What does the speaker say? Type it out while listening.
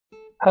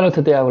Hello,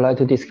 today I would like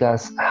to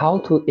discuss how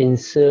to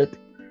insert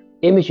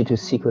image to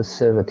SQL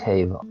Server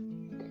table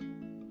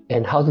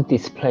and how to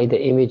display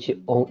the image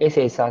on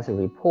SSRS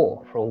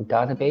report from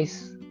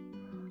database,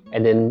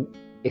 and then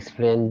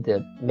explain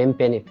the main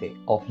benefit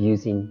of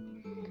using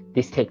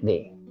this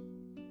technique.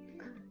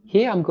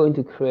 Here I'm going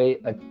to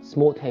create a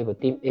small table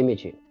dim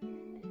image.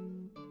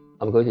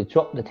 I'm going to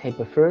drop the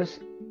table first,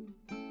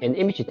 and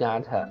image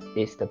data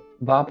is the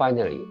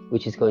VARBINARY,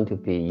 which is going to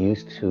be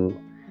used to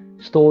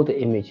store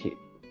the image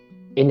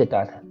in the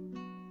data.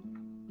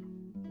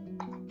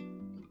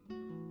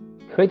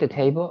 Create the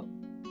table.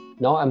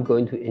 Now I'm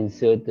going to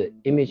insert the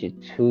image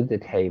to the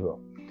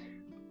table.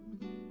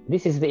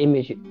 This is the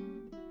image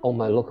on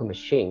my local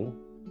machine.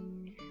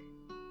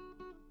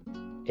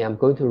 And I'm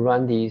going to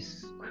run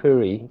this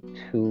query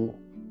to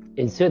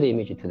insert the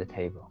image to the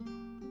table.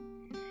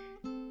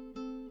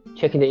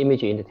 Checking the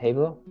image in the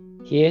table.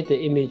 Here the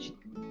image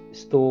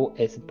stored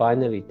as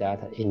binary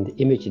data in the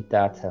image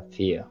data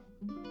field.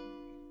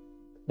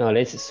 Now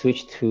let's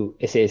switch to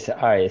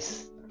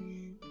SSRS.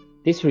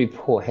 This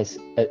report has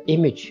an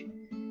image.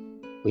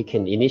 We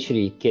can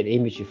initially get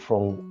image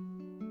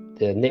from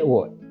the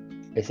network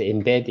as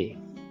embedded.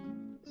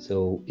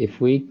 So if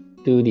we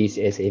do this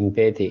as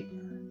embedded,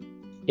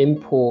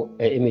 import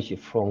an image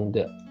from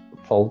the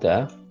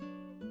folder,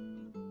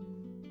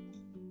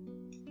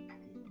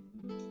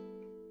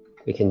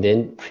 we can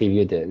then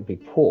preview the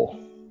report.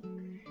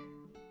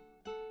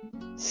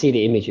 See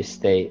the image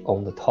stay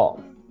on the top.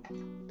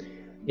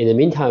 In the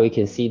meantime, we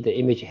can see the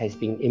image has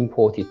been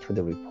imported to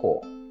the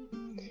report.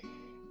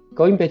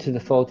 Going back to the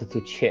folder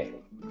to check,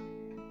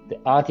 the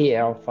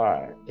RTL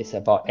file is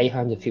about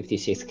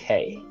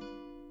 856K.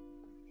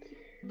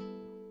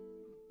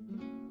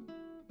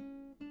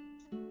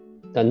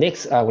 The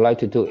next I would like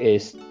to do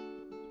is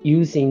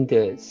using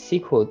the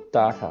SQL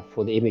data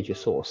for the image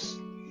source.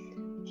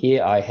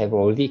 Here I have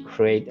already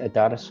created a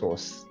data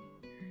source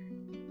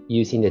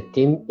using the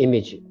dim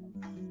image.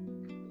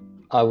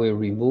 I will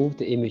remove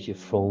the image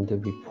from the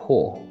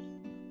report.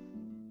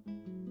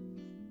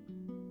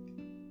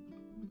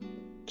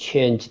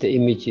 Change the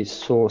image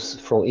source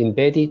from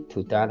embedded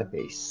to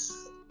database.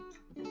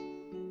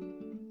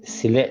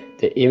 Select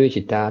the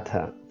image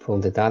data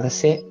from the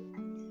dataset.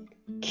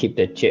 Keep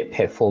the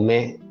JPEG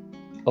format.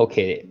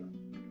 OK.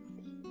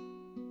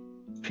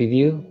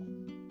 Preview.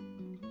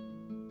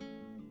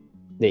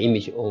 The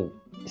image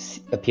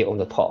appear on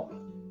the top.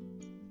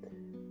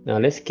 Now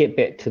let's get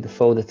back to the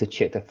folder to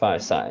check the file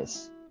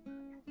size.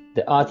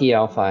 The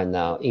RTL file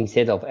now,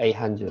 instead of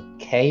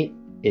 800K,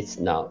 it's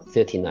now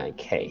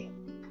 39K.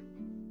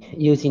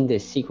 Using the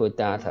SQL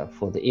data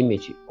for the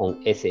image on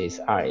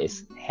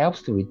SSRS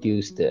helps to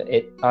reduce the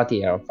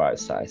RTL file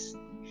size.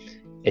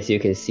 As you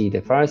can see,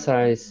 the file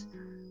size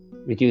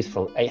reduced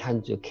from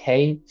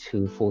 800K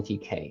to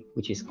 40K,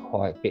 which is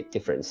quite a big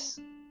difference.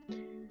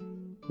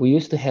 We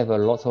used to have a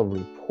lot of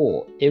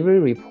report. Every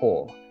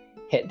report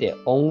had their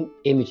own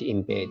image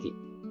embedded,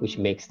 which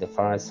makes the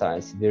file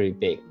size very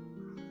big.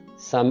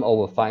 Some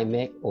over 5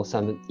 meg or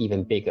some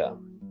even bigger.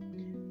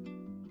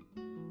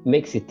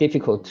 Makes it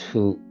difficult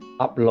to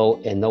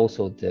upload, and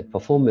also the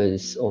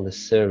performance on the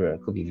server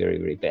could be very,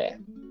 very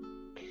bad.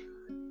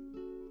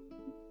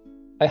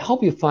 I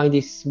hope you find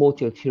this small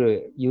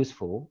tutorial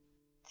useful.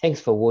 Thanks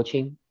for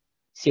watching.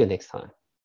 See you next time.